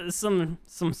seen some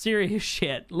serious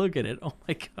shit. Look at it. Oh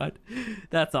my god.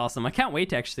 That's awesome. I can't wait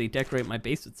to actually decorate my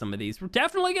base with some of these. We're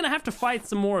definitely gonna have to fight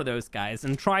some more of those guys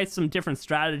and try some different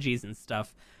strategies and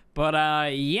stuff. But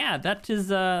yeah, that's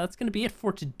gonna be it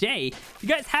for today. If you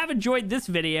guys have enjoyed this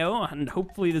video, and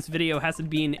hopefully this video hasn't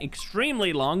been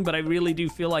extremely long, but I really do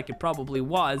feel like it probably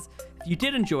was. If you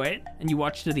did enjoy it and you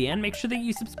watched to the end, make sure that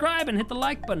you subscribe and hit the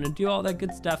like button and do all that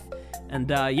good stuff. And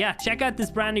yeah, check out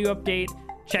this brand new update.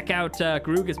 Check out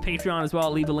Garuga's Patreon as well.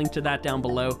 I'll leave a link to that down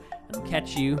below. And I'll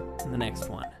catch you in the next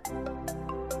one.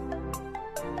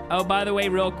 Oh, by the way,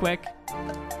 real quick.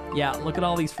 Yeah, look at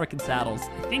all these frickin' saddles.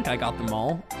 I think I got them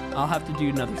all. I'll have to do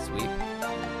another sweep.